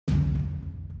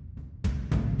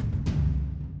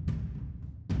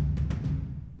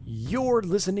You're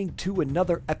listening to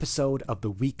another episode of the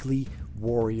Weekly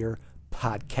Warrior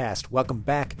Podcast. Welcome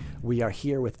back. We are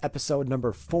here with episode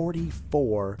number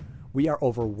 44. We are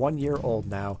over 1 year old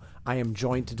now. I am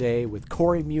joined today with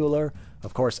Corey Mueller.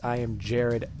 Of course, I am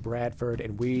Jared Bradford,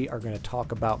 and we are going to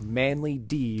talk about manly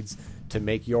deeds to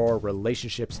make your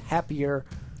relationships happier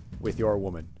with your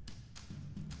woman.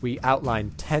 We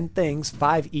outline 10 things,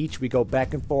 5 each. We go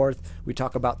back and forth. We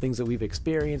talk about things that we've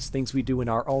experienced, things we do in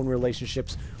our own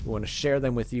relationships. We want to share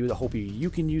them with you. Hopefully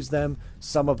you can use them,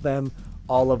 some of them,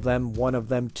 all of them, one of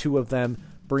them, two of them.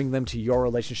 Bring them to your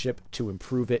relationship to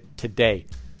improve it today.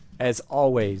 As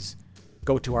always,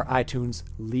 go to our iTunes,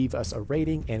 leave us a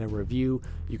rating and a review.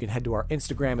 You can head to our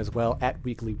Instagram as well, at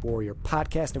Weekly Warrior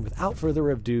Podcast. And without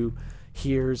further ado,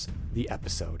 here's the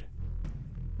episode.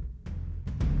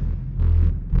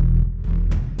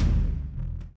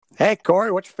 Hey,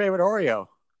 Corey, what's your favorite Oreo?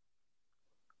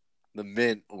 The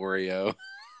mint Oreo.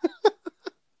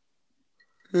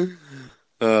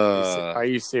 Are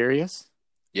you serious?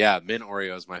 Yeah, mint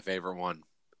Oreo is my favorite one.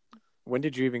 When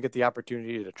did you even get the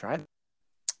opportunity to try it?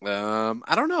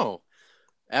 I don't know.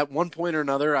 At one point or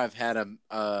another, I've had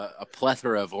a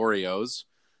plethora of Oreos.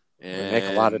 And They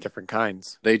make a lot of different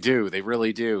kinds. They do. They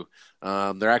really do.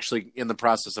 They're actually in the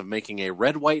process of making a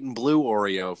red, white, and blue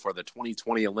Oreo for the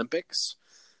 2020 Olympics.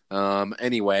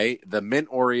 Anyway, the mint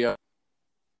Oreo,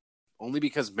 only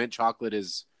because mint chocolate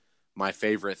is my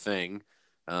favorite thing.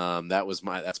 That's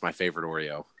my favorite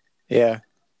Oreo. Yeah.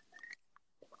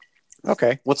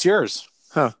 Okay. What's yours?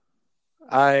 Huh.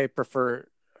 I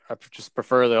just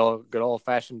prefer the good old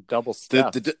fashioned double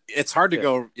stuff. It's hard to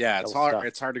go. Yeah, it's hard. Stuff.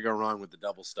 It's hard to go wrong with the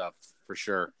double stuff for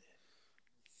sure.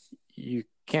 You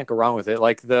can't go wrong with it.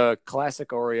 Like the classic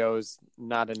Oreos,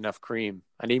 not enough cream.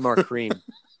 I need more cream.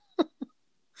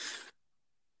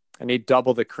 I need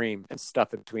double the cream and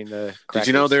stuff it between the crackers. Did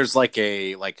you know there's like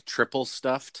a triple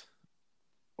stuffed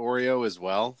Oreo as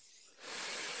well?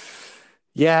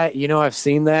 Yeah, I've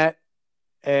seen that.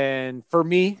 And for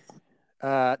me,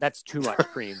 that's too much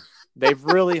cream. They've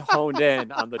really honed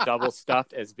in on the double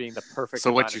stuffed as being the perfect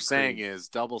So amount what you're of saying cream. is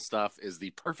double stuff is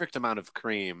the perfect amount of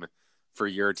cream for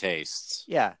your tastes.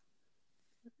 Yeah.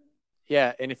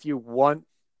 Yeah, and if you want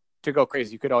to go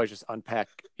crazy, you could always just unpack,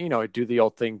 do the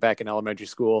old thing back in elementary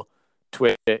school,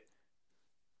 twist it,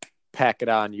 pack it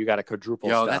on. You got a quadruple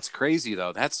stuff. That's crazy,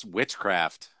 though. That's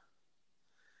witchcraft.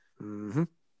 Mm-hmm.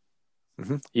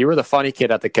 Mm-hmm. You were the funny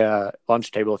kid at the lunch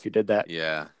table if you did that.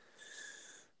 Yeah.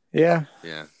 Yeah.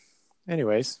 Yeah.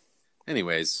 Anyways.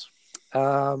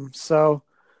 So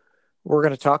we're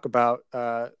going to talk about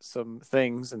some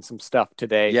things and some stuff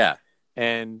today. Yeah.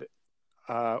 And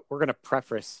we're going to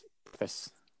preface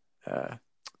this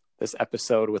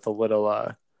episode with a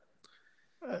little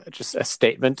just a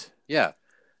statement. Yeah.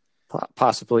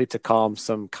 Possibly to calm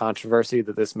some controversy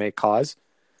that this may cause.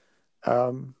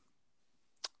 Do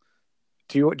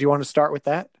you want to start with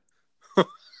that?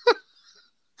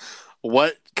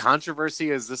 What controversy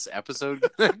is this episode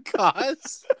going to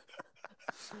cause?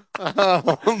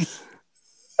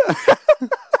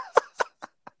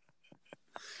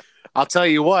 I'll tell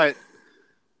you what.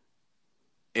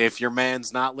 If your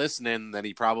man's not listening, then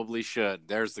he probably should.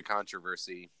 There's the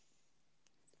controversy.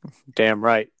 Damn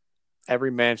right.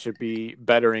 Every man should be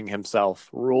bettering himself.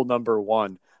 Rule number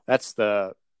 1. That's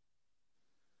the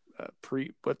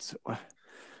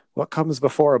what comes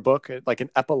before a book? Like an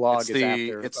epilogue is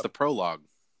after. It's the prologue.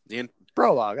 The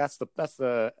prologue. That's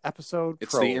the episode.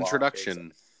 It's prologue, the introduction.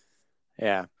 basically.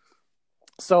 Yeah.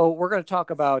 So we're going to talk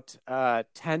about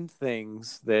 10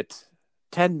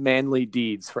 manly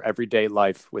deeds for everyday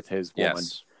life with his woman.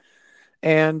 Yes.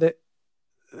 And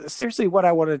seriously, what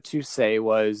I wanted to say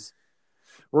was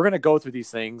we're going to go through these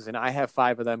things, and I have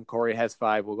 5 of them. Corey has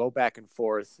 5. We'll go back and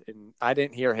forth, and I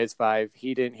didn't hear his 5.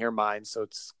 He didn't hear mine, so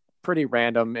it's pretty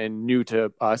random and new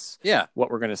to us. Yeah. What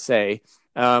we're going to say.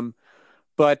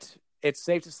 But it's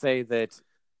safe to say that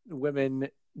women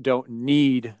don't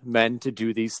need men to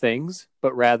do these things,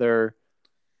 but rather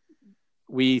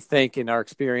we think in our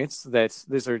experience that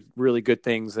these are really good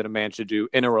things that a man should do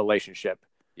in a relationship.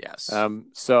 Yes.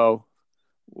 So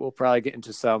we'll probably get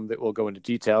into some that we'll go into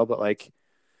detail, but like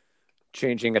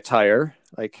changing a tire,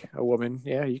 like a woman,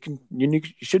 yeah, you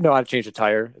should know how to change a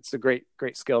tire. It's a great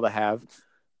skill to have.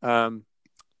 But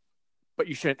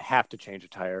you shouldn't have to change a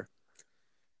tire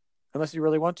unless you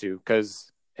really want to,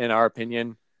 because in our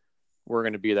opinion, we're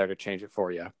going to be there to change it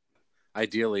for you.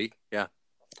 Ideally, yeah.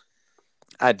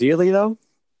 Ideally, though,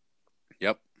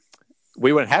 yep,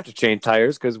 we wouldn't have to change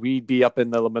tires because we'd be up in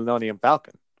the Millennium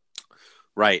Falcon.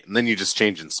 Right, and then you just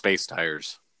change in space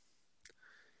tires.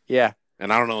 Yeah.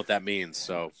 And I don't know what that means,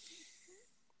 so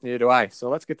Neither do I. So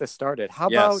let's get this started.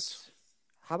 Yes.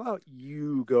 How about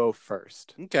you go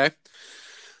first? Okay.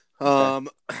 Okay. All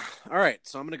right.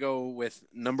 So I'm going to go with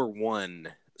number one.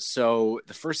 So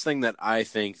the first thing that I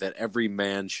think that every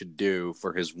man should do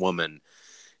for his woman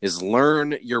is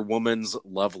learn your woman's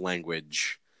love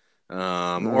language,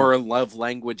 Mm. or love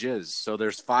languages. So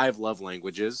there's 5 love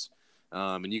languages,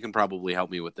 and you can probably help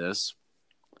me with this.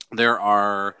 There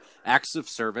are acts of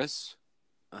service,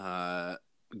 uh,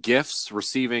 gifts,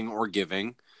 receiving or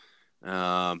giving,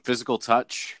 physical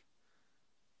touch,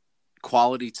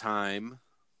 quality time.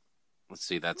 Let's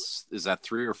see, is that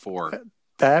 3 or 4?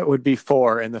 That would be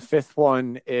 4, and the 5th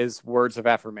one is words of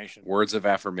affirmation. Words of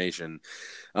affirmation.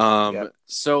 Yep.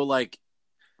 So like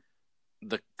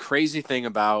the crazy thing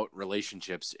about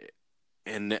relationships,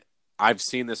 and I've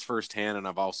seen this firsthand, and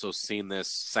I've also seen this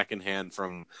secondhand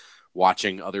from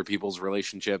watching other people's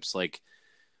relationships. Like,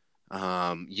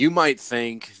 you might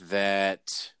think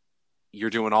that you're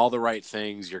doing all the right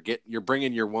things. You're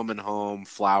bringing your woman home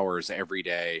flowers every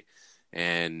day,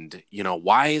 and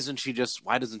why doesn't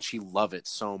she love it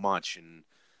so much?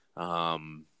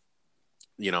 And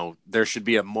there should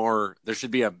be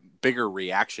a bigger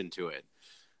reaction to it.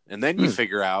 And then you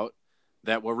figure out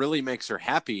that what really makes her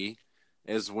happy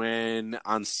is when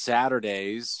on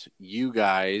Saturdays you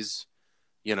guys,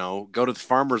 go to the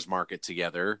farmer's market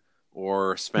together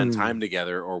or spend time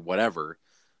together or whatever.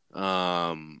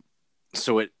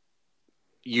 So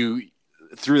you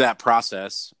through that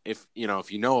process, if you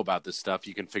know about this stuff,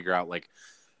 you can figure out like,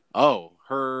 oh,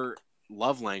 her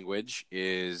love language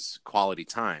is quality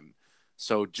time.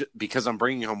 So because I'm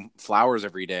bringing home flowers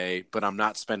every day, but I'm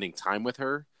not spending time with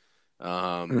her,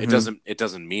 it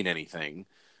doesn't mean anything.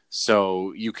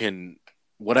 So you can,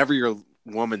 whatever your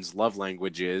woman's love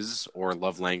language is or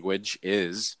love language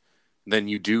is, then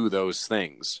you do those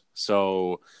things.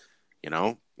 So,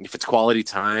 if it's quality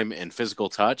time and physical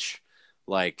touch,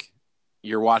 like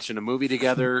you're watching a movie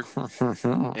together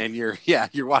and you're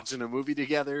watching a movie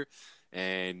together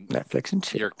and Netflix and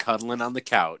chill. You're cuddling on the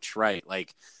couch, right?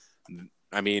 Like,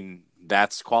 I mean,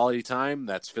 that's quality time,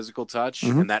 that's physical touch,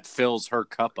 and that fills her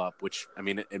cup up, which, I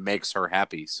mean, it makes her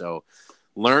happy. So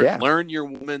learn your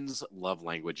woman's love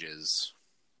languages.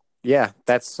 Yeah,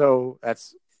 that's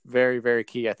very, very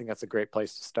key. I think that's a great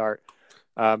place to start.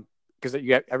 Because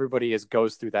everybody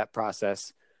goes through that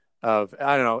process of,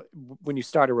 I don't know, when you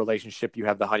start a relationship, you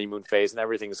have the honeymoon phase and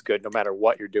everything's good no matter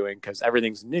what you're doing because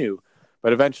everything's new.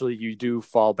 But eventually you do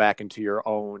fall back into your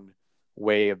own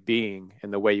way of being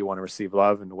and the way you want to receive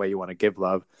love and the way you want to give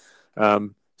love.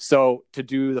 So to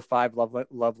do the 5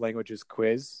 love languages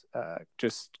quiz,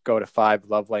 just go to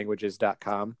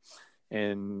 5lovelanguages.com.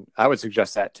 And I would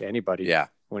suggest that to anybody. Yeah.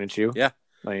 Wouldn't you? Yeah.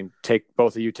 I mean,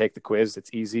 both of you take the quiz.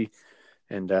 It's easy.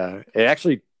 And it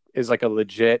actually is like a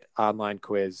legit online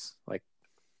quiz. Like,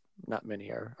 not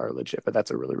many are legit, but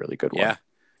that's a really, really good one. Yeah.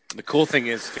 The cool thing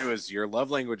is your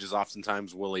love languages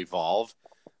oftentimes will evolve,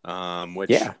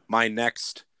 which my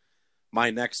next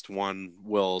one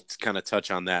will kind of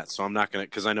touch on that. So I'm not going to,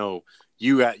 because I know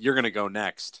you're going to go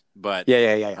next, but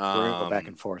yeah. We're going to go back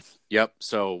and forth. Yep.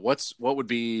 So what would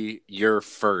be your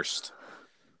first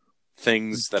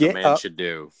things that a man should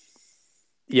do?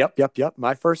 Yep.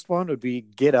 My first one would be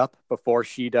get up before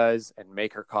she does and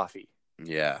make her coffee.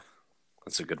 Yeah.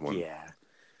 That's a good one. Yeah.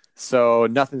 So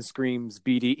nothing screams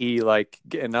BDE like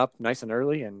getting up nice and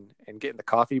early and getting the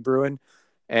coffee brewing.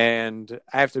 And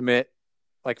I have to admit,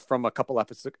 like from a couple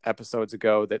episodes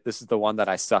ago, that this is the one that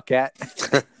I suck at.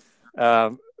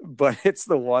 But it's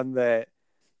the one that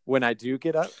when I do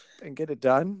get up and get it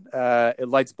done, it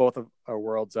lights both of our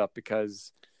worlds up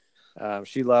because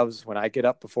she loves when I get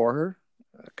up before her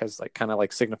because like kind of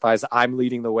like signifies I'm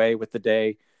leading the way with the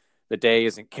day. The day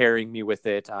isn't carrying me with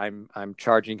it. I'm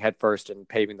charging headfirst and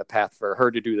paving the path for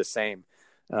her to do the same.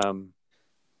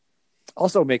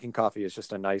 Also, making coffee is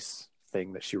just a nice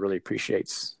thing that she really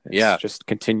appreciates. It's just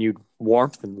continued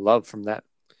warmth and love from that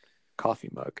coffee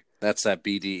mug. That's that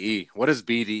BDE. What does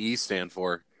BDE stand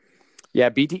for? Yeah,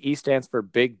 BDE stands for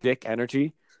Big Dick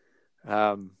Energy.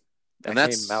 And that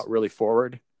came out really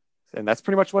forward. And that's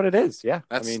pretty much what it is. Yeah.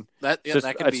 That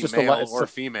can be male or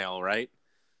female, right?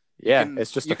 Yeah, it's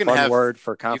just a fun word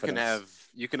for confidence.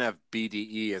 You can have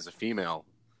BDE as a female.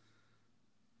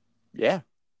 Yeah.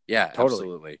 Yeah, totally.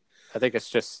 Absolutely. I think it's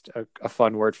just a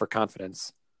fun word for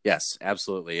confidence. Yes,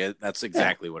 absolutely. That's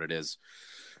exactly what it is.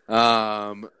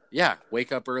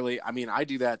 Wake up early. I mean, I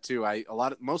do that too.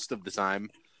 Most of the time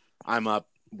I'm up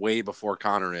way before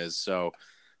Connor is. So,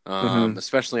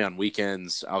 especially on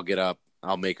weekends, I'll get up,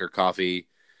 I'll make her coffee.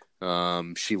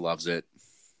 She loves it.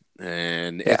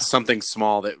 And it's something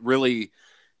small that really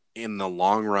in the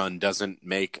long run doesn't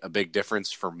make a big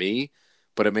difference for me,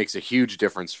 but it makes a huge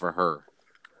difference for her.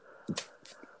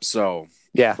 So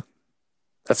Yeah,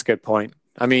 that's a good point.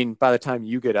 I mean, by the time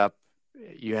you get up,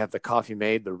 you have the coffee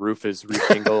made, the roof is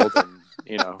reshingled,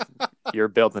 and you're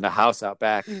building a house out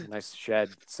back, a nice shed.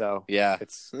 So yeah,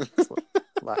 it's a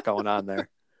lot going on there.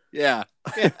 yeah.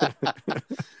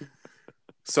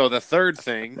 So the third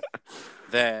thing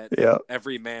that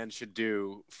every man should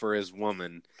do for his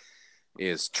woman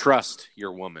is trust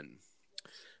your woman.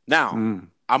 Now,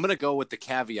 I'm going to go with the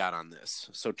caveat on this.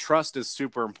 So trust is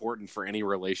super important for any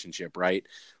relationship, right?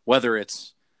 Whether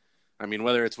it's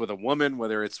with a woman,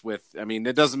 whether it's with,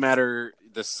 it doesn't matter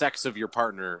the sex of your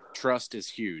partner. Trust is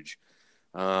huge.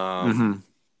 So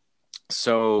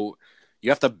you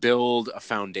have to build a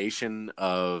foundation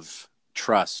of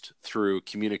trust through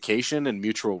communication and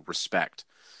mutual respect.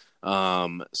 So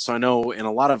I know in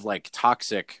a lot of like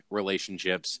toxic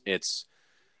relationships, it's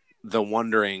the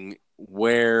wondering,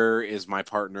 where is my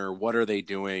partner? What are they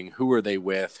doing? Who are they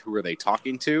with? Who are they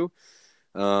talking to?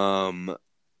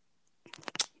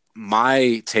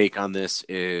 My take on this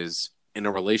is, in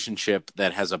a relationship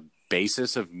that has a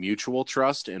basis of mutual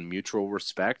trust and mutual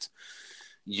respect,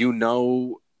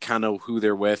 kind of who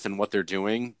they're with and what they're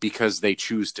doing because they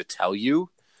choose to tell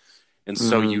you. And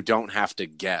so you don't have to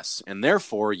guess, and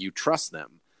therefore you trust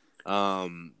them.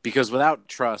 Because without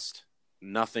trust,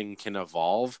 nothing can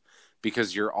evolve,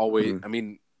 because you're always,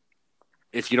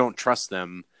 if you don't trust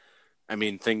them,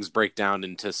 things break down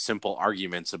into simple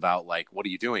arguments about like, what are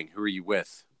you doing? Who are you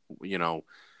with?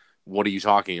 What are you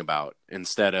talking about?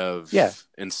 Instead of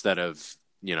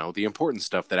the important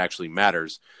stuff that actually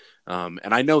matters.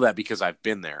 And I know that because I've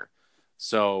been there.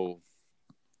 So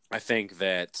I think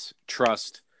that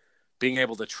being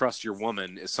able to trust your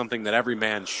woman is something that every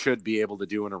man should be able to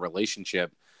do in a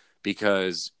relationship,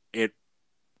 because it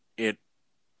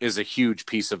is a huge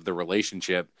piece of the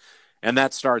relationship. And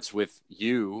that starts with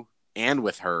you and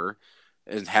with her,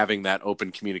 and having that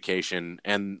open communication.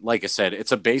 And like I said,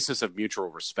 it's a basis of mutual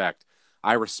respect.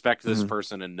 I respect this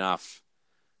person enough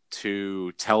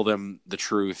to tell them the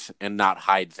truth and not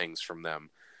hide things from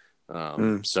them.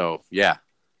 So, yeah.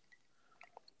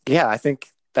 Yeah, I think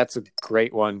that's a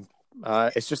great one.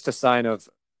 It's just a sign of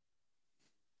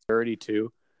maturity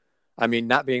too.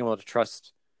 Not being able to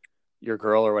trust your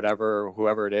girl or whatever, or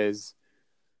whoever it is,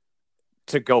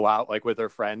 to go out like with her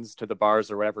friends to the bars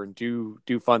or whatever and do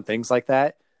fun things like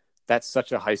that. That's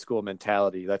such a high school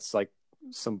mentality. That's like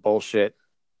some bullshit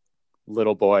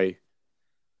little boy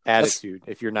attitude.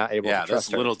 If you're not able to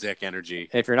trust her, little dick energy.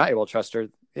 And if you're not able to trust her,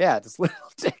 it's little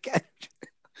dick energy.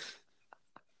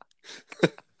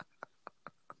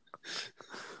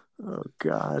 Oh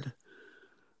God.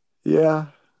 Yeah.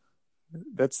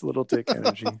 That's little dick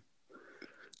energy.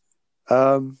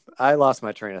 I lost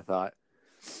my train of thought.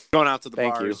 Going out to the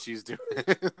Thank bars, you. she's doing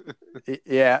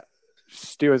Yeah,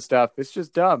 she's doing stuff. It's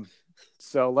just dumb.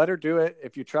 So let her do it.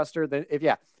 If you trust her, then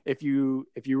if you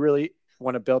really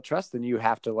want to build trust, then you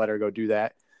have to let her go do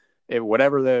that.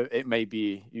 Whatever it may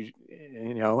be.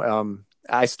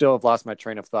 I still have lost my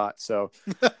train of thought. So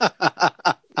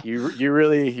you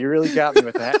really got me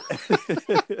with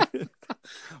that.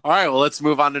 All right, well, let's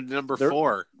move on to number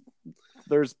 4.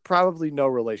 There's probably no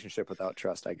relationship without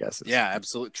trust, I guess. Yeah,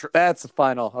 absolutely. That's the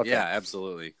final. Okay. Yeah,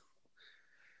 absolutely.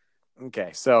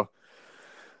 Okay, so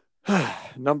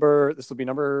this will be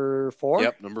number 4.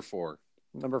 Yep, number 4.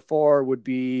 Number 4 would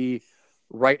be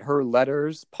write her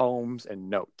letters, poems, and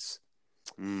notes.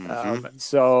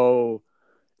 So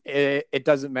it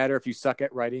doesn't matter if you suck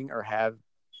at writing or have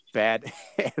bad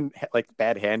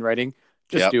handwriting.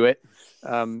 Just do it.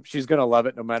 She's gonna love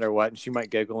it no matter what, and she might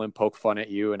giggle and poke fun at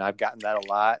you. And I've gotten that a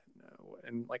lot.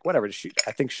 And like whatever,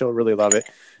 I think she'll really love it.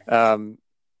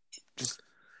 Just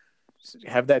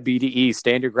have that BDE,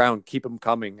 stand your ground, keep them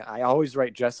coming. I always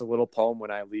write Jess a little poem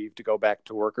when I leave to go back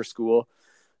to work or school.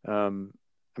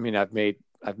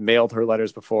 I've mailed her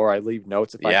letters before. I leave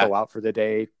notes if I go out for the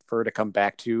day for her to come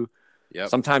back to. Yep.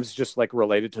 Sometimes just like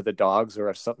related to the dogs, or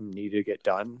if something needed to get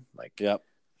done, like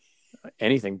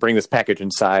anything, bring this package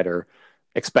inside, or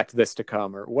expect this to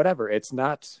come, or whatever. It's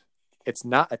not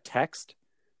a text,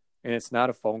 and it's not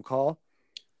a phone call.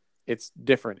 It's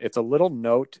different. It's a little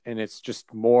note, and it's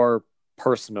just more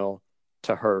personal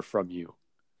to her from you.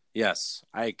 Yes,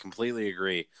 I completely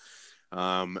agree.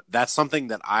 That's something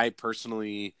that I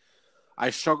personally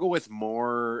struggle with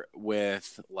more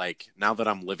with, like, now that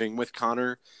I'm living with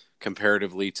Connor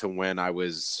comparatively to when I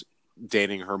was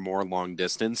dating her more long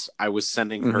distance. I was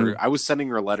sending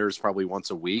her letters probably once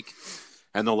a week,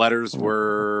 and the letters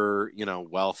were,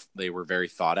 they were very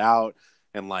thought out,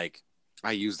 and like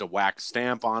I used a wax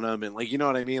stamp on them, and like, you know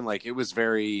what I mean? Like, it was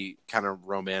very kind of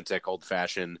romantic, old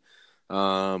fashioned.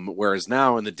 Whereas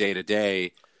now in the day to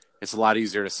day, it's a lot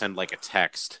easier to send like a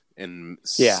text and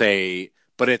Yeah. say,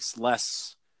 but it's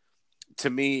less to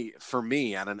me. For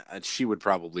me, I don't. She would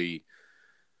probably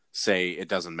say it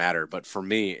doesn't matter, but for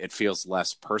me, it feels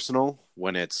less personal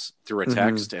when it's through a Mm-hmm.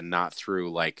 text and not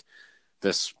through like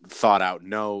this thought out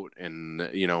note and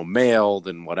mailed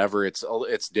and whatever.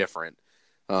 It's different.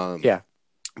 Um, Yeah.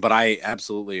 but I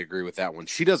absolutely agree with that one.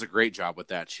 She does a great job with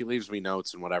that. She leaves me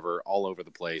notes and whatever all over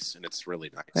the place, and it's really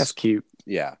That's nice. cute.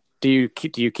 Yeah. Do you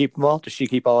keep them all? Does she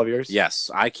keep all of yours? Yes,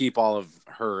 I keep all of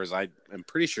hers. I'm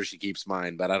pretty sure she keeps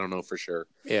mine, but I don't know for sure.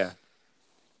 Yeah.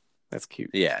 That's cute.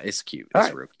 Yeah, it's cute. All It's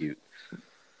right. real cute.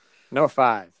 Number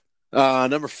 5.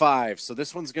 Number 5. So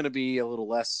this one's going to be a little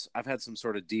less. I've had some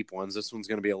sort of deep ones. This one's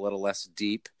going to be a little less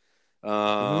deep.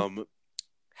 Mm-hmm.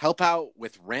 Help out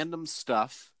with random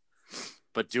stuff,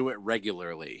 but do it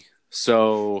regularly.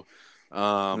 So,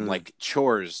 like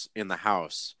chores in the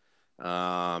house.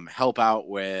 Help out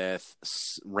with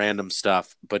random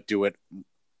stuff, but do it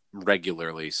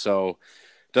regularly. So,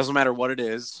 doesn't matter what it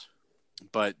is,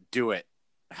 but do it.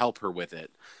 Help her with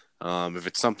it. If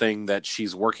it's something that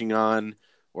she's working on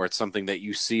or it's something that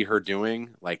you see her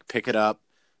doing, like pick it up,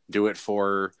 do it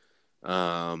for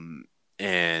her.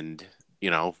 And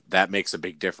that makes a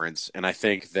big difference. And I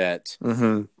think that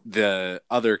Mm-hmm. the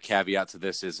other caveat to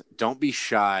this is don't be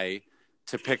shy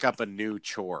to pick up a new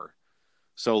chore.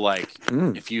 So like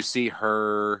if you see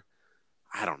her,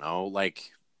 I don't know,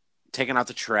 like taking out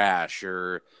the trash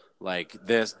or like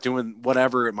this doing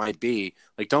whatever it might be,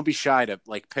 like don't be shy to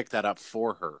like pick that up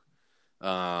for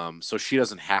her. So she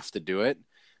doesn't have to do it.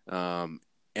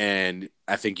 And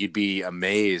I think you'd be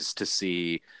amazed to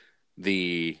see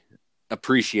the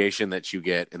appreciation that you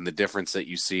get and the difference that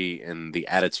you see in the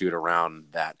attitude around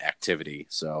that activity.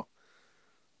 So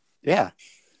Yeah.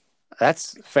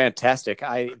 That's fantastic.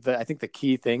 I think the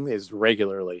key thing is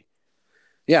regularly.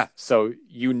 yeah, So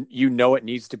you know it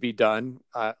needs to be done,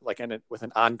 with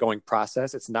an ongoing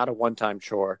process. It's not a one-time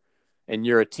chore, and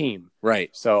you're a team. right,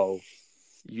 So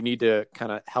you need to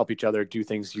kind of help each other do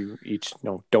things you each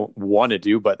don't want to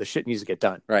do, but the shit needs to get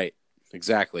done. right,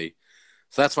 exactly.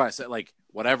 So that's why I said like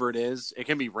whatever it is, it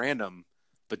can be random,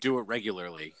 but do it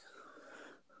regularly.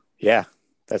 Yeah,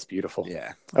 that's beautiful.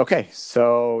 Yeah. Okay,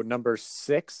 so number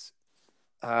 6,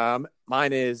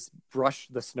 mine is brush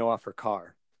the snow off her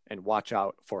car and watch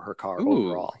out for her car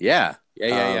overall. Yeah.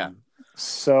 Yeah.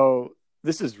 So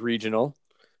this is regional,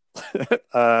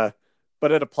 but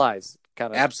it applies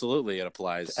kind of Absolutely, it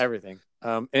applies. to everything.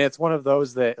 And it's one of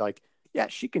those that like, yeah,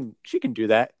 she can do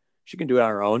that. She can do it on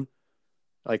her own.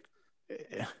 Like,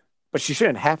 but she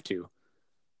shouldn't have to.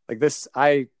 Like this,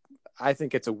 I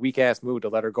think it's a weak ass move to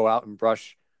let her go out and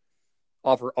brush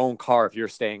off her own car if you're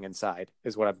staying inside.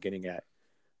 Is what I'm getting at.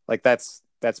 Like that's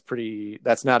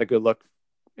not a good look,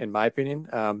 in my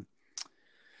opinion.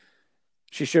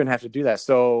 She shouldn't have to do that.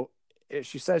 So if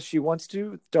she says she wants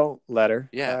to, don't let her.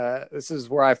 Yeah. This is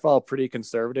where I fall pretty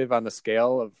conservative on the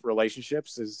scale of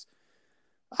relationships. Is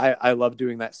I love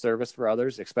doing that service for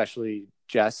others, especially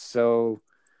Jess. So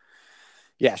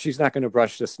yeah, she's not going to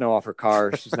brush the snow off her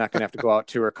car. She's not going to have to go out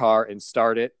to her car and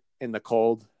start it in the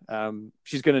cold.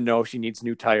 She's going to know she needs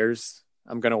new tires.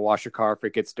 I'm going to wash her car if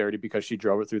it gets dirty because she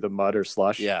drove it through the mud or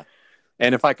slush. Yeah.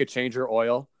 And if I could change her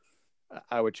oil,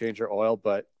 I would change her oil.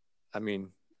 But I mean,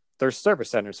 there's service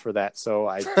centers for that. So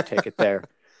I take it there.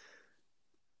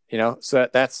 So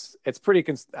that's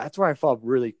where I fall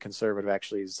really conservative,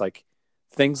 actually, is like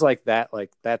things like that.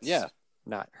 Like that's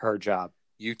not her job.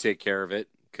 You take care of it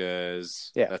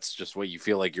because that's just what you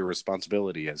feel like your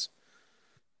responsibility is.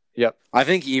 Yep. I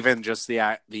think even just the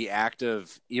act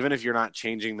of, even if you're not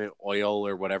changing the oil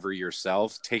or whatever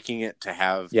yourself, taking it to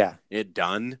have it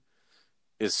done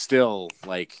is still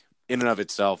like in and of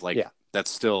itself, like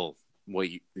that's still what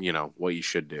you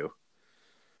should do.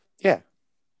 Yeah.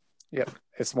 Yep.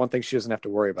 It's one thing she doesn't have to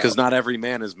worry about. Because not every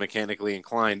man is mechanically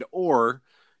inclined, or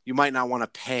you might not want to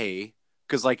pay.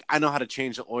 Because like I know how to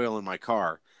change the oil in my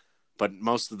car, but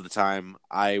most of the time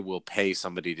I will pay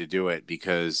somebody to do it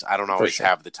because I don't always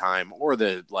have the time or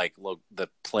the the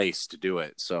place to do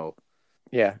it. So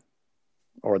yeah,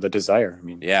 or the desire. I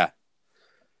mean, yeah,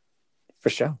 for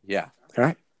sure. Yeah. All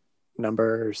right.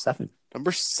 Number 7.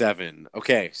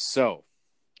 Okay, so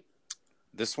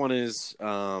this one is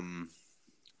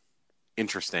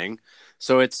interesting.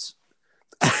 So it's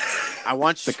I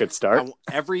want it's a good start.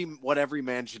 What every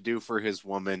man should do for his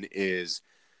woman is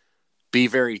be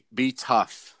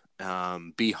tough,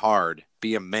 be hard,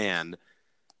 be a man,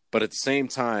 but at the same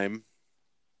time,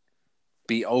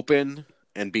 be open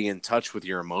and be in touch with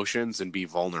your emotions and be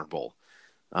vulnerable.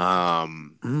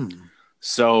 Mm.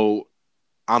 So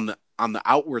on the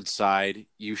outward side,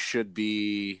 you should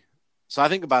be. So I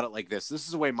think about it like this. This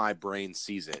is the way my brain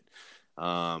sees it.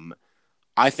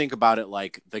 I think about it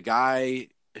like the guy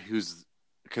who's,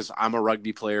 because I'm a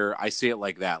rugby player, I see it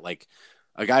like that. Like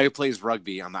a guy who plays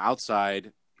rugby on the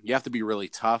outside, you have to be really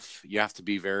tough. You have to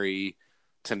be very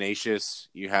tenacious.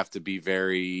 You have to be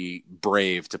very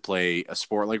brave to play a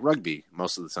sport like rugby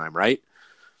most of the time, right?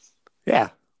 Yeah.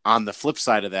 On the flip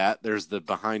side of that, there's the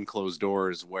behind closed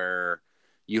doors where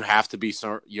you have to be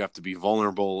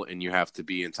vulnerable and you have to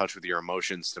be in touch with your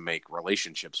emotions to make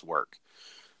relationships work.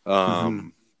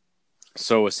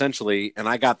 So essentially, and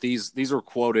I got these were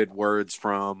quoted words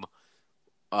from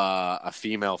a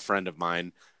female friend of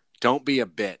mine. Don't be a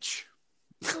bitch.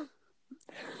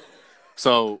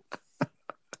 So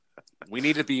we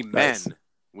need to be men. Nice.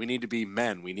 We need to be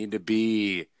men. We need to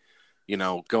be,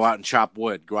 go out and chop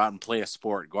wood, go out and play a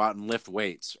sport, go out and lift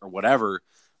weights or whatever,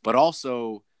 but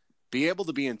also be able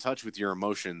to be in touch with your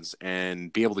emotions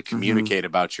and be able to communicate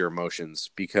about your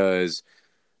emotions, because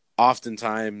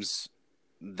oftentimes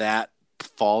that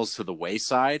falls to the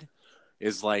wayside.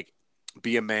 Is like,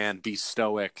 be a man, be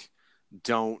stoic,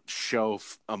 don't show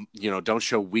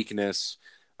weakness.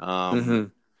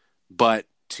 But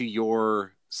to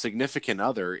your significant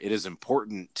other, it is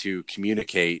important to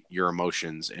communicate your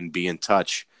emotions and be in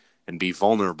touch and be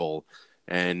vulnerable,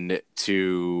 and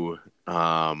to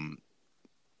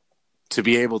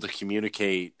be able to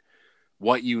communicate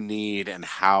what you need and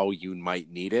how you might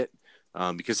need it.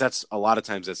 Because that's a lot of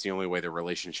times that's the only way the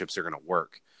relationships are going to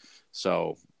work.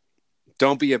 So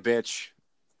don't be a bitch,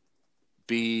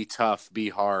 be tough, be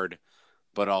hard,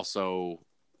 but also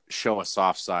show a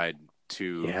soft side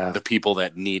to the people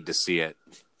that need to see it.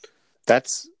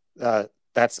 That's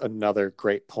another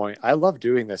great point. I love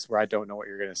doing this where I don't know what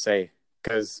you're going to say,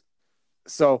 because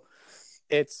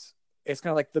it's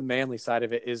kind of like the manly side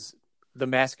of it is the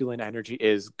masculine energy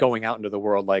is going out into the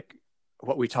world, like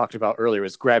what we talked about earlier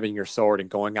is grabbing your sword and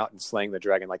going out and slaying the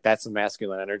dragon. Like that's the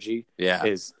masculine energy. Yeah.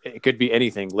 It could be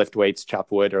anything, lift weights,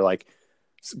 chop wood, or like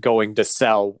going to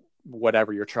sell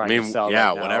whatever you're trying to sell right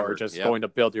now, whatever. or just going to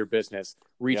build your business,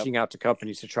 reaching out to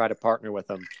companies to try to partner with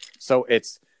them. So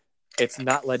it's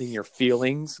not letting your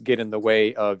feelings get in the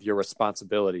way of your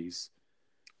responsibilities.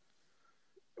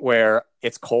 Where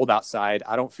it's cold outside,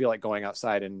 I don't feel like going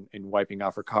outside and wiping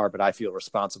off her car, but I feel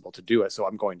responsible to do it, so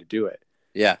I'm going to do it.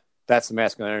 Yeah. That's the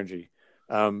masculine energy.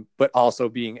 But also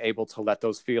being able to let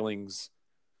those feelings,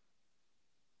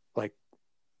 like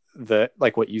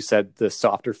what you said, the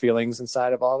softer feelings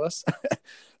inside of all of us,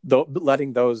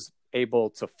 letting those able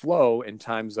to flow in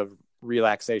times of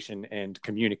relaxation and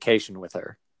communication with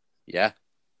her. Yeah.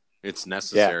 It's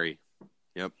necessary.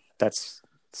 Yeah. Yep. That's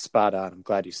spot on. I'm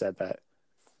glad you said that.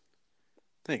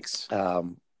 Thanks.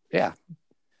 Yeah.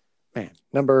 Man,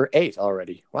 number 8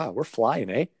 already. Wow, we're flying,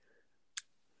 eh?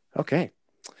 Okay.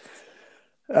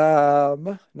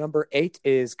 Number 8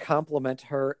 is compliment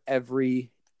her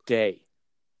every day.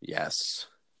 Yes.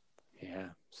 Yeah,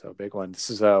 so big one.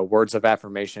 This is words of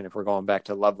affirmation if we're going back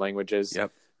to love languages.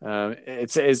 Yep.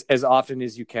 It's as often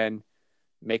as you can.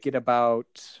 Make it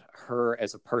about her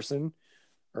as a person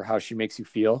or how she makes you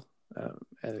feel. I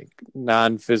think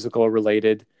non-physical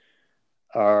related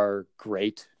are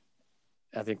great.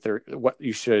 I think what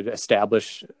you should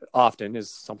establish often is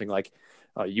something like,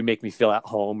 you make me feel at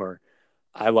home, or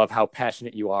I love how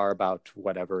passionate you are about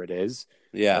whatever it is.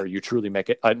 Yeah. Or you truly make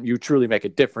a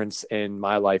difference in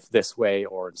my life this way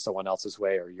or in someone else's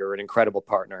way, or you're an incredible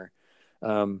partner.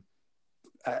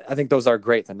 I think those are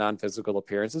great, the non-physical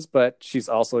appearances, but she's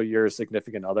also your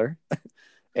significant other.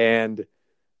 And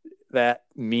that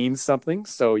means something.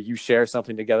 So you share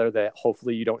something together that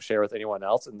hopefully you don't share with anyone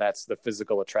else. And that's the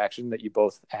physical attraction that you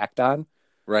both act on.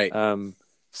 Right.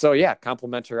 So yeah,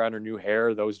 compliment her on her new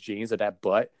hair, those jeans, and that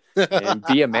butt, and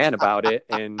be a man about it.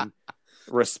 And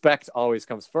respect always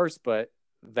comes first, but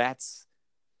that's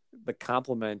the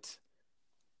compliment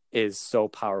is so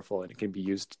powerful and it can be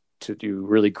used to do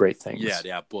really great things.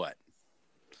 Yeah, butt.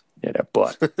 Yeah, that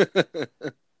butt.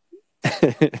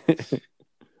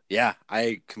 Yeah,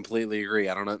 I completely agree.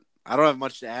 I don't have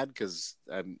much to add because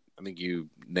I think you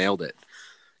nailed it.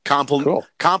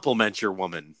 Compliment your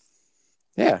woman.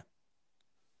 Yeah.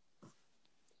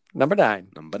 Number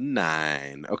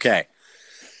 9. Okay.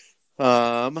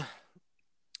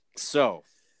 So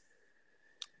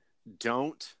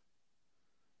don't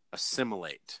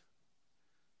assimilate.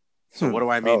 So what do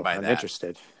I mean by that? I'm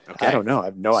interested. Okay. I don't know. I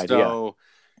have no idea. So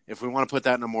if we want to put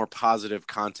that in a more positive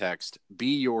context,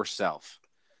 be yourself.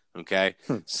 Okay.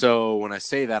 So when I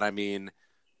say that, I mean,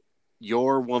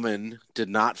 your woman did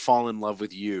not fall in love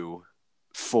with you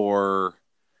for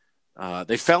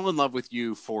they fell in love with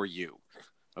you for you.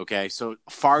 Okay, so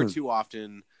far too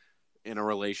often in a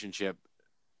relationship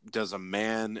does a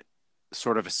man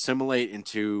sort of assimilate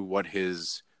into what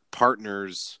his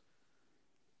partner's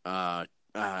how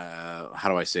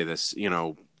do I say this,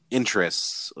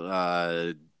 interests,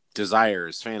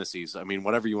 desires, fantasies, I mean,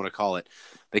 whatever you want to call it,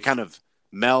 they kind of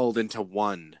meld into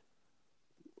one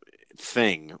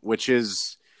thing, which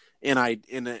is in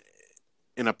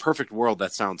a perfect world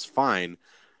that sounds fine,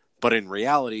 but in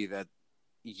reality that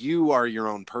you are your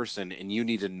own person and you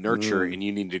need to nurture and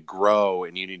you need to grow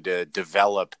and you need to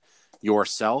develop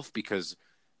yourself because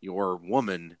your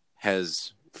woman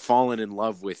has fallen in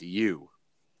love with you.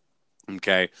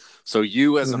 Okay. So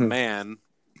you as a man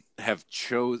have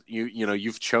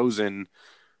you've chosen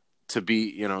to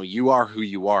be, you are who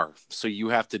you are. So you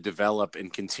have to develop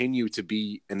and continue to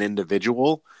be an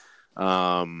individual,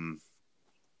 and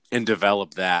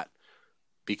develop that,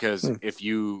 because if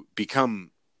you become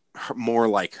more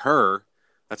like her,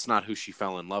 that's not who she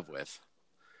fell in love with.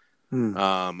 And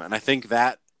I think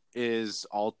that is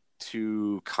all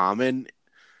too common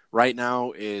right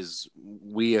now, is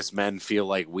we as men feel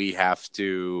like we have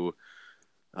to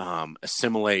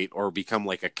assimilate or become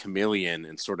like a chameleon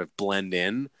and sort of blend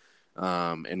in,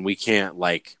 and we can't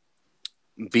like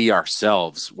be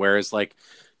ourselves. Whereas like,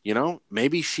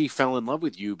 maybe she fell in love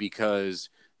with you because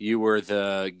you were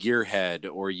the gearhead,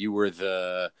 or you were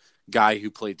the guy who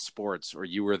played sports, or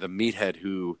you were the meathead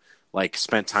who like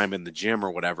spent time in the gym or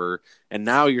whatever, and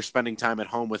now you're spending time at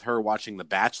home with her watching The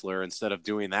Bachelor instead of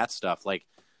doing that stuff. Like,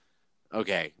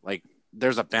 okay, like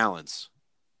there's a balance.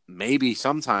 Maybe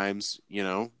sometimes,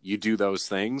 you do those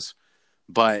things,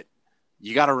 but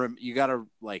you gotta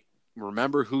like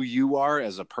remember who you are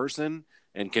as a person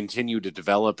and continue to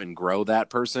develop and grow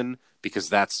that person, because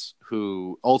that's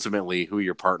ultimately who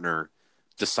your partner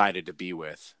decided to be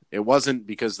with. It wasn't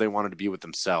because they wanted to be with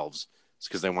themselves. It's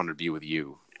because they wanted to be with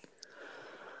you.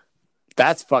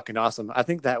 That's fucking awesome. I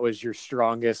think that was your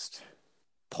strongest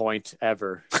point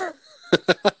ever.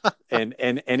 in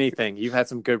anything. You've had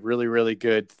some good, really, really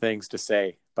good things to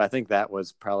say, but I think that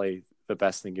was probably the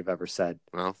best thing you've ever said.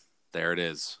 Well, there it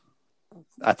is.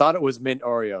 I thought it was mint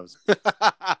Oreos,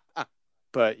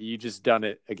 but you just done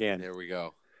it again. There we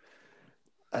go.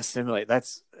 Assimilate.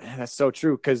 That's so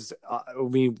true. Cause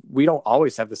we don't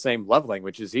always have the same love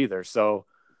languages either. So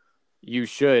you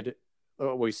should,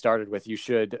 we started with, you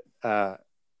should,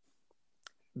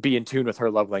 be in tune with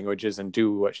her love languages and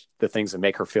do the things that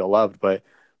make her feel loved. But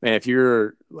man, if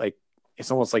you're like, it's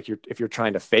almost like if you're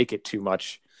trying to fake it too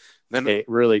much, then it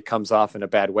really comes off in a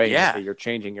bad way. Yeah. You're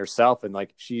changing yourself, and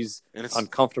like she's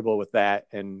uncomfortable with that,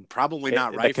 and probably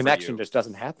not right. The connection just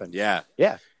doesn't happen. Yeah.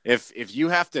 Yeah. If you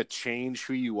have to change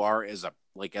who you are as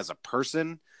a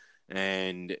person,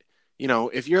 and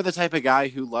if you're the type of guy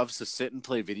who loves to sit and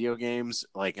play video games,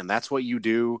 like, and that's what you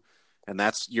do, and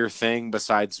that's your thing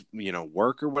besides,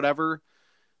 work or whatever,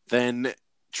 then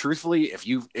truthfully, if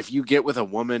you get with a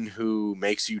woman who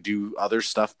makes you do other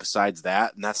stuff besides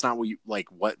that, and that's not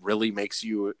what really makes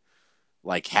you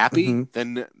like happy,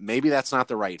 then maybe that's not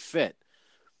the right fit.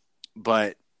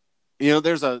 But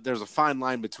there's a fine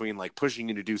line between like pushing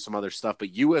you to do some other stuff,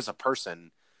 but you as a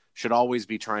person should always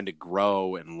be trying to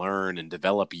grow and learn and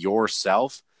develop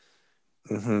yourself,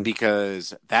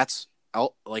 because that's,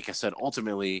 like I said,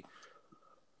 ultimately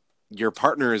your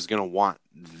partner is going to want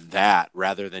that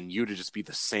rather than you to just be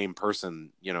the same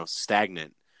person,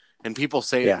 stagnant. And people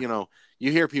say,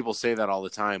 you hear people say that all the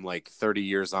time, like 30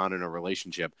 years on in a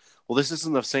relationship. Well, this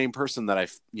isn't the same person that I,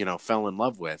 fell in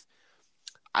love with.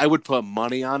 I would put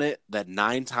money on it that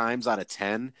 9 times out of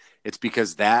 10, it's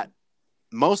because that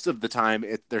most of the time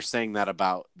they're saying that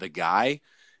about the guy,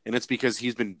 and it's because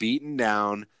he's been beaten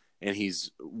down and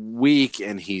he's weak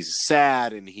and he's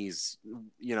sad and he's,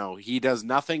 he does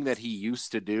nothing that he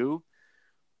used to do,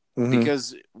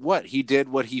 because he did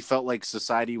what he felt like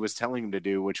society was telling him to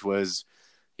do, which was,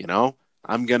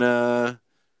 I'm going to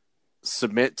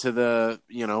submit to the,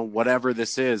 whatever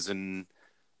this is, and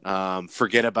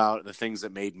forget about the things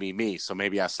that made me me. So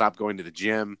maybe I stopped going to the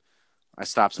gym. I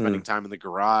stopped spending time in the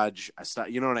garage. I stopped,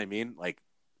 you know what I mean? Like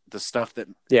the stuff that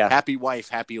happy wife,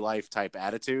 happy life type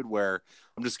attitude, where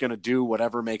I'm just going to do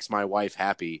whatever makes my wife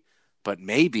happy. But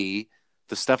maybe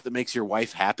the stuff that makes your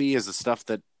wife happy is the stuff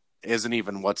that isn't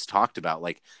even what's talked about.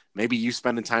 Like maybe you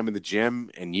spending time in the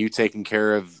gym and you taking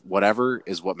care of whatever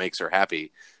is what makes her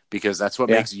happy, because that's what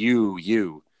makes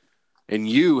you, and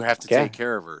you have to take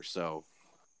care of her. So.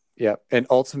 Yeah. And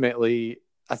ultimately,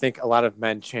 I think a lot of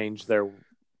men change their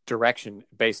direction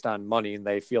based on money, and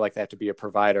they feel like they have to be a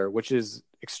provider, which is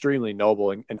extremely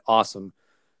noble and awesome.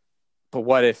 But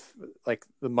what if like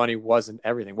the money wasn't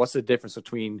everything? What's the difference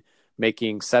between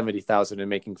making 70,000 and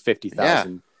making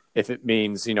 50,000? If it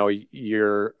means,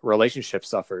 your relationship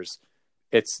suffers,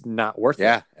 it's not worth it.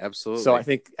 Yeah, absolutely. So I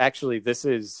think actually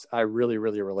I really,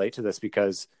 really relate to this,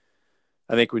 because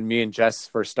I think when me and Jess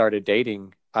first started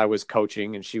dating, I was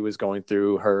coaching and she was going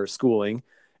through her schooling,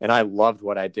 and I loved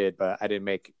what I did, but I didn't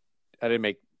make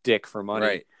dick for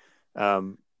money.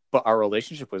 Right. But our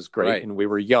relationship was great, Right. and we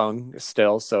were young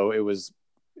still. So it was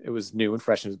new and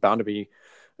fresh, and it was bound to be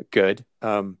good.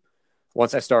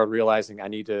 Once I started realizing I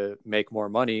need to make more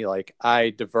money, like I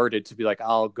diverted to be like,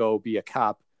 I'll go be a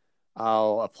cop.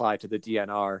 I'll apply to the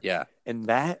DNR. Yeah. And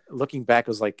that, looking back,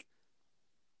 was like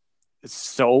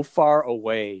so far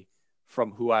away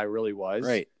from who I really was.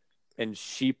 Right. And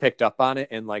she picked up on it,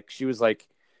 and like she was like,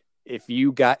 if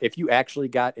you actually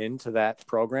got into that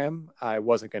program, I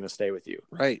wasn't going to stay with you.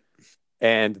 Right.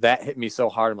 And that hit me so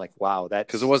hard. I'm like, wow,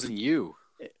 because it wasn't you.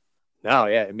 No,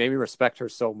 yeah, it made me respect her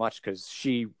so much, because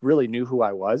she really knew who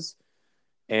I was,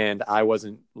 and I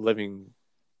wasn't living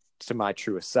to my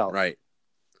truest self. Right.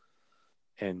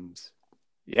 And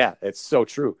yeah, it's so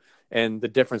true. And the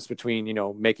difference between,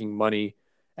 making money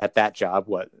at that job,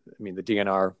 the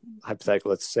DNR, hypothetically,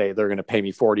 let's say they're going to pay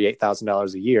me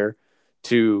 $48,000 a year,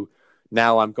 to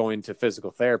now I'm going to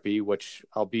physical therapy, which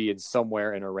I'll be in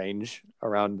somewhere in a range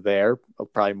around there,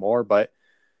 probably more, but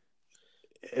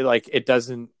it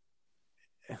doesn't,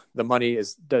 the money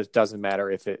doesn't matter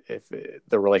if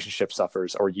the relationship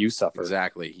suffers or you suffer.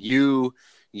 Exactly.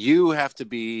 You have to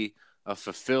be a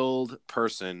fulfilled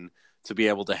person to be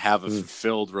able to have a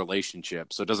fulfilled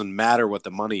relationship. So it doesn't matter what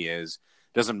the money is.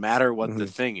 It doesn't matter what the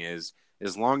thing is,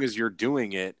 as long as you're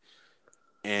doing it.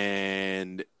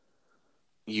 And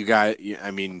if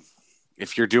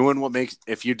you're doing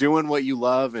what you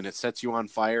love and it sets you on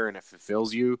fire and it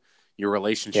fulfills you, your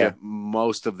relationship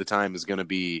most of the time is going to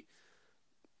be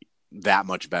that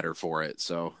much better for it.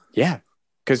 So yeah,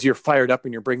 because you're fired up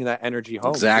and you're bringing that energy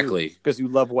home. Exactly. Because you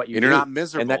love what you do. And you're not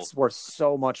miserable. And that's worth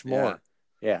so much more.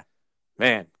 Yeah.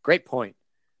 Man, great point.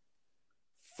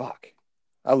 Fuck.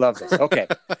 I love this. Okay.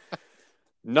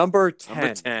 Number 10.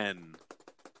 Number 10.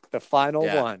 The final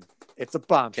one. It's a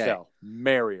bombshell. Okay.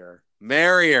 Marry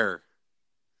her.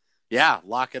 Yeah,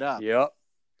 lock it up. Yep.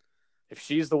 If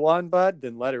she's the one, bud,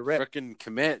 then let her rip. Freaking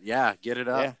commit. Yeah, get it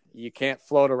up. Yeah. You can't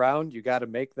float around. You got to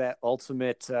make that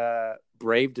ultimate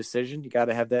brave decision. You got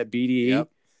to have that BDE. Yep.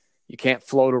 You can't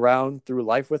float around through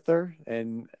life with her.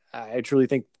 And I truly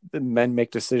think the men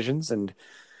make decisions. And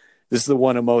this is the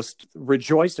one of most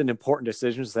rejoiced and important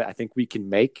decisions that I think we can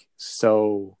make.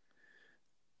 So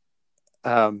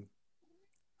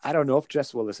I don't know if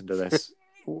Jess will listen to this.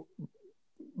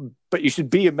 But you should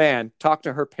be a man. Talk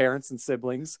to her parents and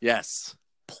siblings. Yes.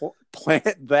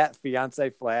 Plant that fiance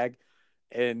flag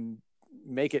and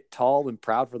make it tall and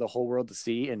proud for the whole world to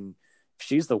see. And if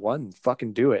she's the one,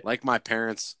 fucking do it. Like my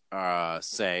parents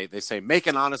say, make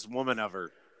an honest woman of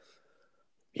her.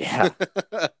 Yeah.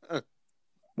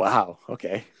 Wow.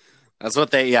 Okay. That's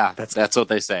what they, that's what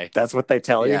they say. That's what they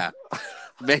tell you? Yeah.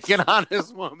 Make an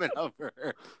honest woman of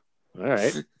her. All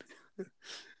right.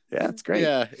 Yeah, it's great.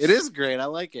 Yeah, it is great. I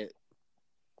like it.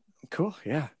 Cool.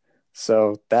 Yeah.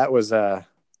 So that was,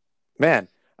 man,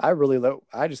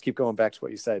 I just keep going back to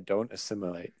what you said. Don't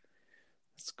assimilate.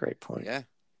 That's a great point. Yeah.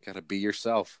 Got to be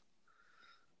yourself.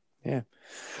 Yeah.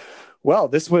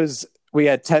 Well, we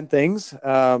had 10 things.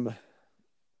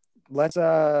 Let's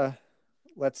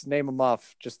name them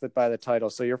off just by the title.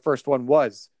 So your first one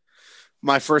was?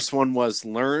 My first one was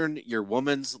learn your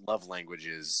woman's love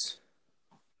languages.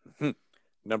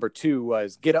 Number 2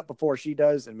 was get up before she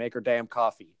does and make her damn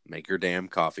coffee. Make her damn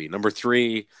coffee. Number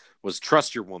 3 was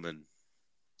trust your woman.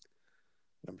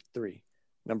 Number 3.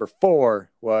 Number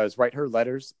 4 was write her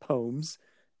letters, poems,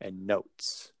 and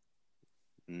notes.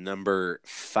 Number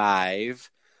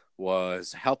 5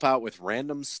 was help out with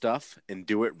random stuff and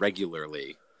do it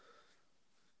regularly.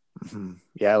 Mm-hmm.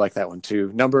 Yeah, I like that one too.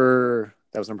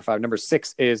 That was number 5. Number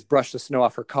 6 is brush the snow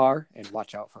off her car and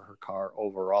watch out for her car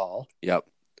overall. Yep.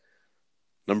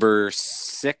 Number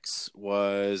 6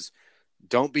 was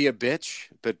don't be a bitch,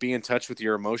 but be in touch with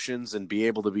your emotions and be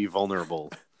able to be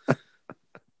vulnerable.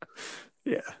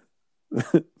 Yeah.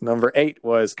 Number 8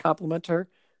 was compliment her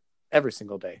every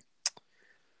single day.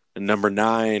 And number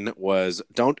 9 was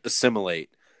don't assimilate.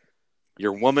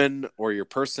 Your woman or your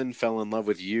person fell in love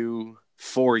with you,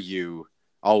 for you,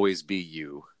 always be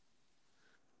you.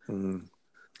 And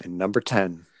number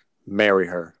 10, marry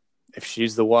her. If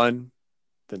she's the one,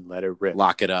 then let her rip.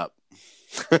 Lock it up.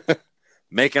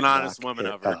 Make an honest woman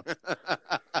of her.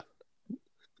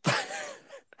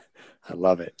 I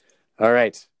love it. All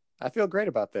right. I feel great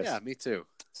about this. Yeah, me too.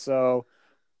 So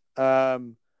I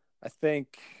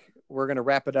think we're going to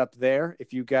wrap it up there.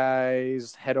 If you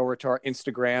guys head over to our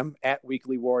Instagram at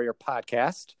Weekly Warrior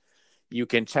Podcast, you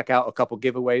can check out a couple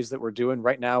giveaways that we're doing.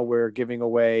 Right now, we're giving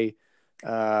away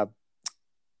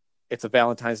it's a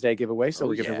Valentine's Day giveaway. So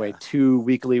we're giving away 2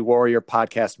 Weekly Warrior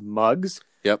Podcast mugs.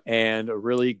 Yep. And a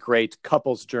really great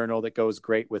couples journal that goes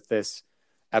great with this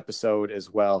episode as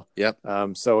well. Yep.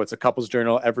 So it's a couples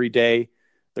journal every day.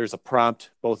 There's a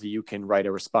prompt. Both of you can write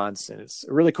a response, and it's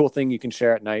a really cool thing you can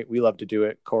share at night. We love to do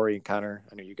it. Corey and Connor,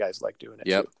 I know you guys like doing it.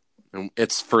 Yep. Too. And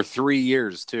it's for 3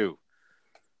 years too.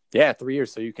 Yeah, 3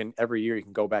 years. So every year you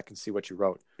can go back and see what you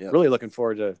wrote. Yep. Really looking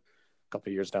forward to a couple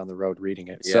of years down the road reading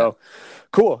it. Yeah. So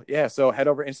cool. Yeah. So head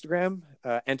over to Instagram,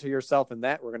 enter yourself in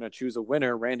that. We're going to choose a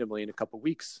winner randomly in a couple of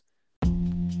weeks.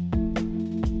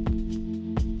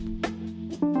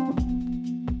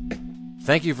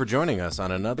 Thank you for joining us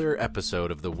on another episode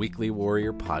of the Weekly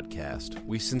Warrior Podcast.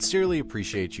 We sincerely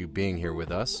appreciate you being here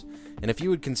with us, and if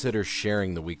you would consider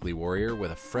sharing the Weekly Warrior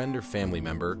with a friend or family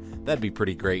member, that'd be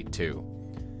pretty great too.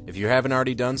 If you haven't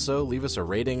already done so, leave us a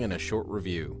rating and a short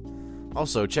review.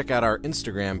 Also, check out our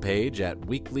Instagram page at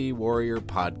Weekly Warrior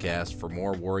Podcast for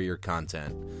more Warrior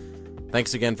content.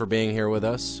 Thanks again for being here with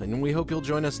us, and we hope you'll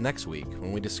join us next week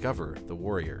when we discover the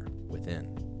Warrior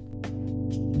within.